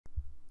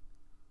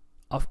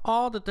Of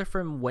all the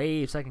different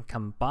waves that can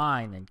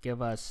combine and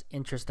give us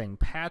interesting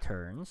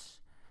patterns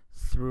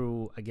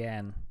through,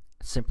 again,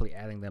 simply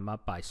adding them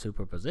up by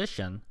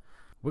superposition,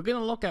 we're going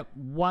to look at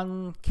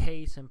one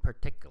case in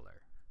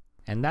particular.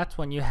 And that's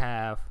when you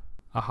have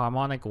a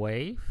harmonic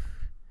wave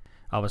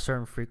of a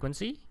certain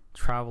frequency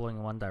traveling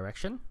in one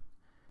direction.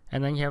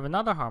 And then you have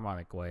another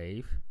harmonic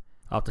wave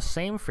of the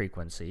same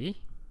frequency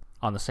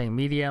on the same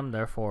medium,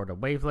 therefore the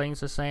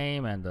wavelength's the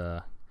same and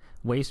the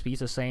wave speed's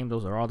the same,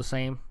 those are all the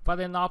same, but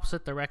in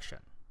opposite direction.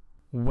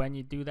 When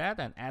you do that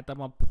and add them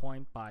up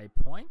point by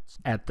point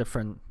at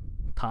different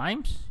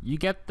times, you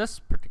get this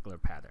particular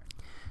pattern.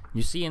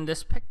 You see in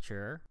this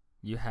picture,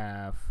 you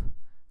have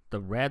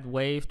the red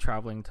wave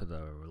traveling to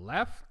the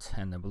left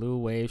and the blue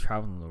wave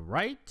traveling to the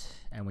right,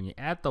 and when you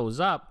add those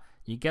up,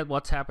 you get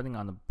what's happening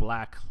on the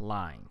black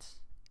lines.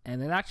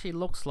 And it actually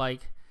looks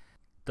like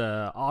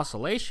the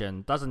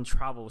oscillation doesn't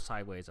travel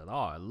sideways at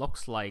all. It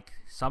looks like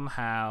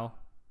somehow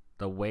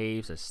the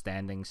waves are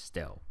standing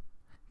still.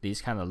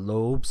 These kind of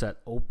lobes that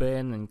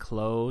open and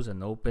close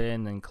and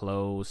open and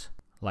close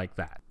like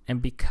that.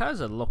 And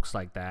because it looks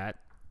like that,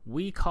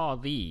 we call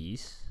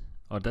these,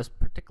 or this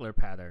particular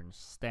pattern,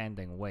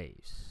 standing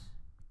waves,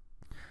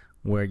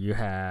 where you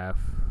have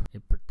a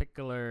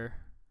particular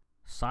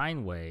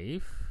sine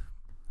wave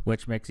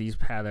which makes these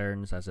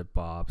patterns as it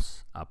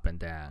bobs up and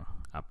down,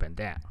 up and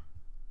down.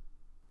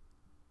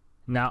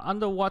 Now,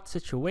 under what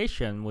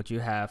situation would you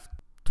have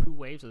two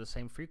waves of the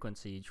same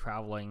frequency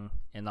traveling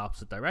in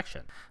opposite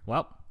direction?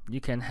 Well,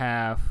 you can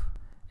have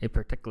a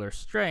particular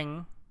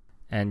string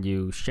and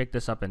you shake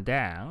this up and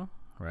down,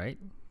 right?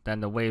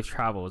 Then the wave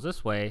travels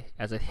this way.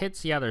 As it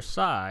hits the other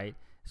side,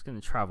 it's going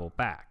to travel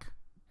back.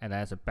 And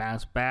as it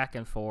bounces back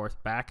and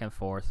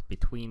forth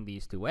between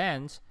these two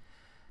ends,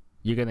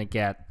 you're going to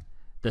get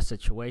the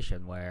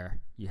situation where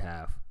you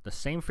have the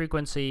same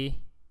frequency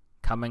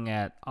coming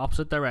at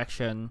opposite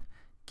direction,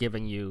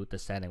 giving you the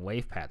standing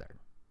wave pattern.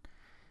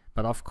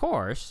 But of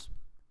course,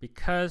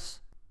 because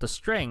the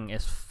string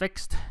is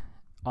fixed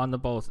on the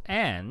both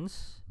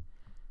ends,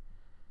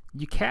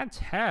 you can't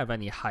have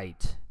any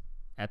height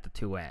at the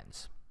two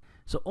ends.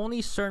 So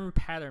only certain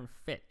pattern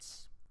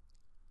fits.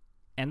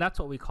 And that's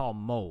what we call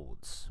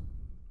modes,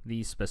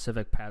 these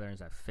specific patterns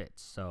that fit.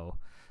 So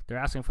they're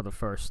asking for the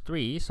first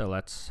three, so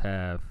let's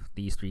have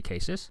these three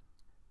cases.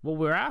 What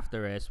we're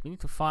after is we need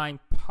to find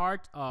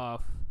part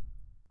of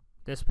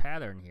this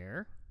pattern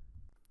here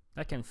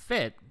that can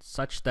fit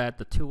such that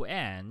the two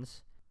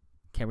ends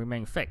can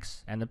remain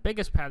fixed. And the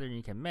biggest pattern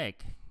you can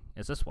make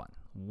is this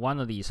one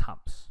of these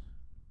humps.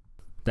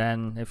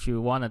 Then if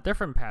you want a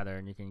different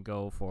pattern, you can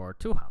go for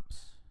 2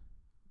 humps.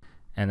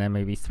 And then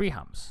maybe 3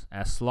 humps,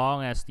 as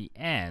long as the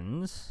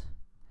ends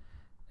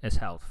is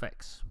held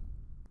fixed.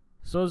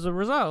 So as a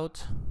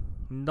result,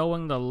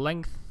 knowing the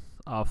length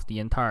of the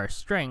entire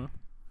string,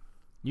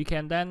 you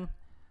can then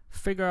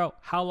figure out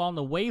how long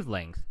the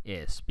wavelength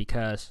is,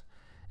 because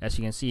as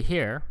you can see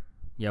here,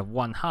 you have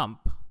 1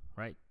 hump,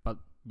 right? But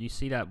you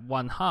see that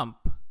 1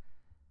 hump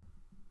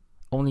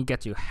only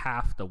gets you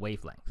half the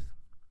wavelength.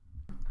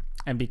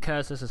 And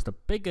because this is the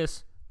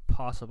biggest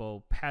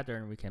possible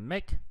pattern we can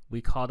make,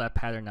 we call that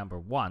pattern number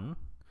 1.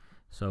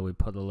 So we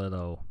put a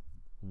little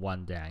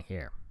 1 down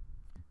here.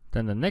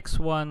 Then the next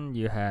one,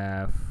 you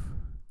have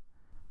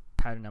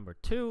pattern number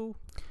 2,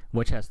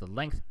 which has the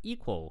length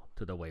equal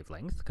to the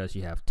wavelength because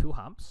you have 2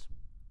 humps.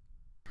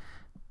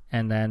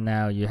 And then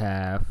now you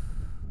have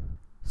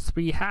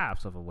 3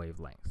 halves of a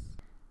wavelength.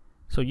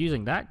 So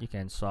using that, you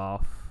can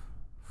solve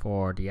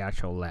for the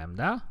actual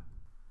lambda.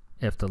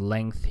 If the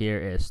length here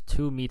is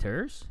 2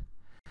 meters,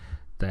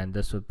 then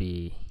this would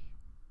be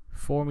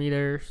 4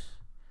 meters,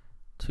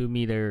 2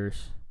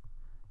 meters,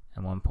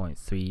 and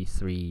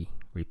 1.33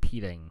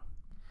 repeating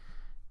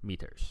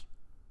meters.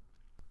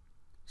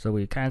 So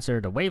we answer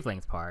the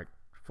wavelength part.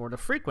 For the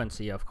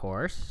frequency, of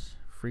course,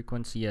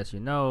 frequency, as you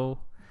know,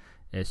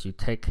 is you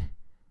take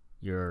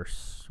your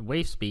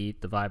wave speed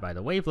divided by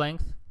the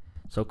wavelength.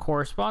 So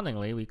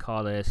correspondingly, we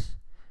call this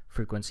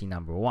frequency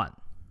number 1.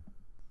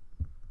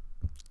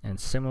 And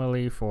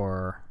similarly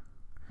for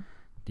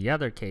the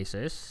other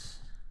cases,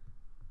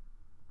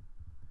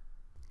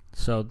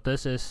 so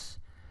this is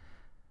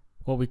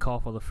what we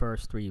call for the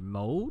first 3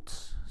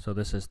 modes. So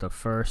this is the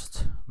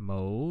first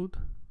mode,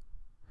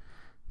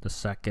 the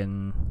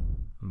second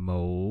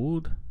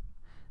mode,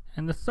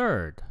 and the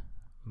third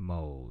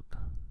mode.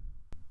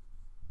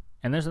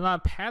 And there's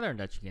another pattern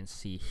that you can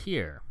see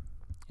here,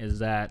 is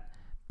that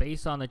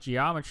based on the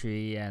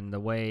geometry and the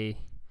way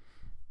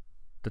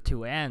the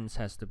two ends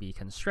has to be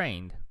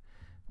constrained,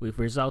 we've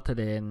resulted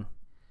in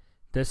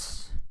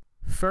this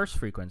first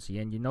frequency.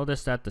 And you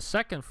notice that the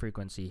second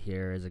frequency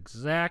here is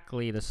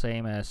exactly the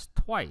same as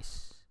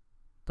twice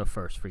the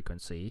first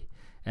frequency,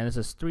 and this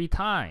is 3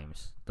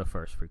 times the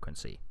first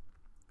frequency.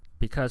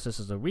 Because this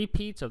is a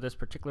repeat of this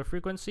particular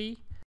frequency,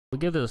 we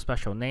give it a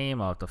special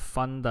name of the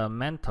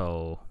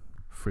fundamental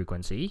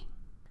frequency.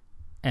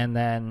 And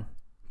then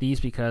these,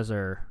 because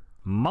are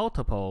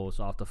multiples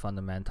of the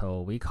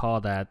fundamental, we call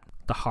that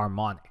the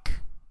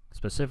harmonic.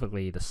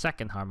 Specifically, the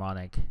second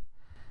harmonic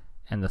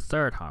and the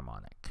third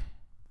harmonic.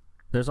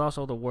 There's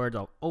also the word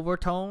of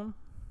overtone,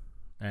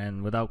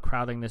 and without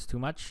crowding this too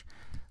much,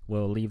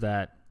 we'll leave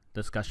that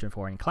discussion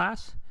for in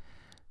class.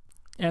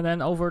 And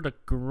then over the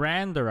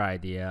grander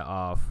idea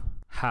of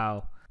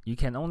how you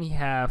can only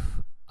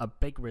have a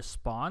big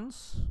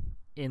response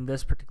in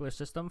this particular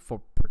system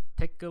for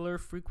particular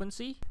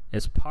frequency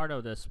is part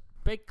of this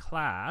big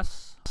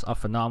class of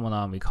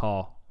phenomenon we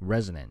call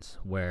resonance,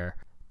 where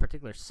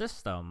particular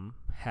system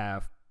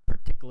have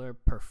particular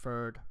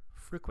preferred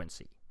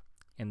frequency.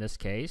 In this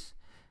case,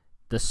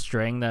 the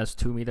string that's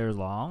 2 meters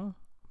long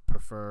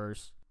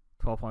prefers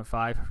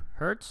 12.5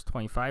 hertz,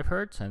 25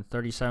 hertz, and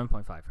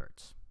 37.5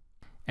 hertz.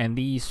 And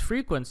these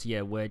frequency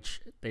at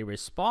which they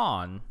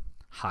respond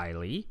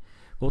highly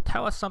will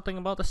tell us something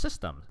about the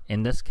system.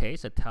 In this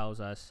case, it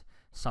tells us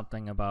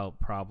something about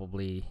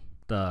probably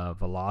the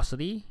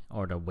velocity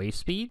or the wave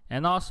speed,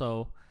 and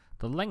also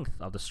the length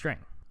of the string.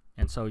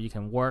 And so you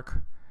can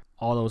work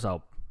all those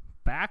out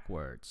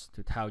backwards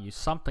to tell you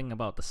something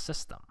about the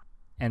system.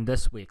 And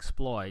this we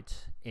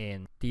exploit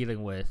in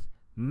dealing with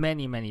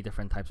many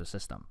different types of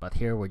system. But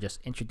here we're just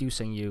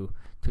introducing you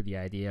to the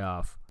idea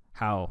of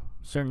how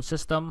certain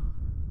system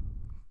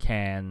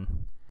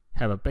can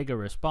have a bigger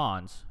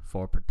response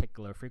for a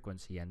particular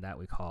frequency, and that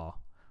we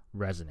call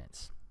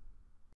resonance.